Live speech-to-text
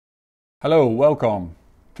Hello, welcome.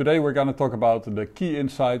 Today we're going to talk about the key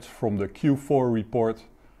insights from the Q4 report,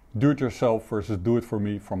 Do It Yourself versus Do It For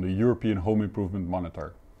Me from the European Home Improvement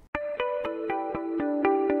Monitor.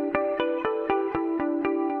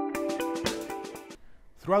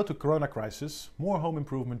 Throughout the corona crisis, more home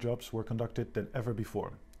improvement jobs were conducted than ever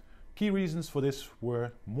before. Key reasons for this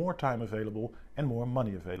were more time available and more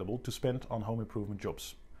money available to spend on home improvement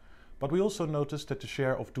jobs. But we also noticed that the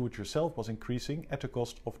share of do-it-yourself was increasing at the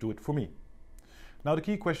cost of do-it-for-me. Now the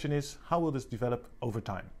key question is, how will this develop over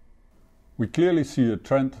time? We clearly see a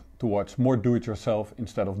trend towards more do-it-yourself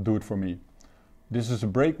instead of do-it-for-me. This is a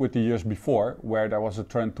break with the years before, where there was a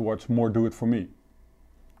trend towards more do-it-for-me.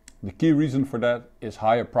 The key reason for that is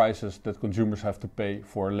higher prices that consumers have to pay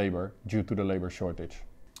for labor due to the labor shortage.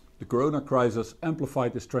 The corona crisis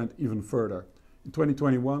amplified this trend even further. In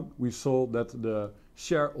 2021, we saw that the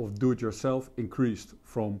share of do-it-yourself increased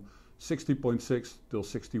from 60.6 till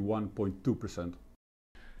 61.2%.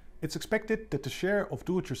 It's expected that the share of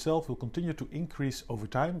do-it-yourself will continue to increase over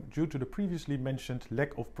time due to the previously mentioned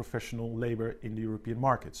lack of professional labor in the European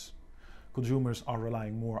markets. Consumers are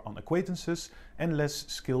relying more on acquaintances and less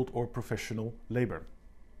skilled or professional labor.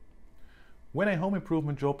 When a home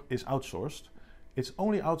improvement job is outsourced, it's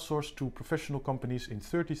only outsourced to professional companies in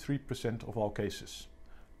 33% of all cases.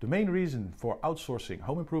 The main reason for outsourcing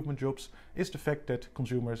home improvement jobs is the fact that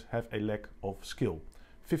consumers have a lack of skill.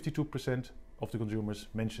 52% of the consumers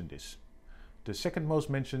mention this. The second most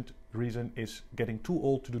mentioned reason is getting too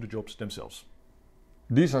old to do the jobs themselves.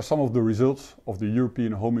 These are some of the results of the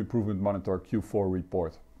European Home Improvement Monitor Q4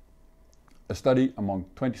 report. A study among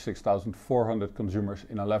 26,400 consumers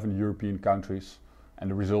in 11 European countries, and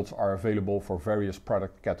the results are available for various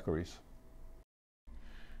product categories.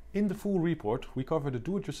 In the full report, we cover the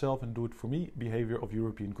do-it-yourself and do-it-for-me behavior of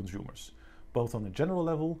European consumers, both on a general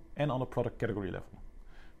level and on a product category level.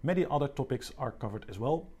 Many other topics are covered as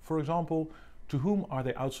well. For example, to whom are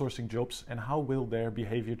they outsourcing jobs and how will their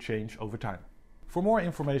behavior change over time? For more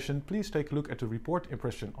information, please take a look at the report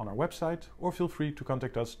impression on our website or feel free to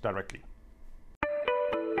contact us directly.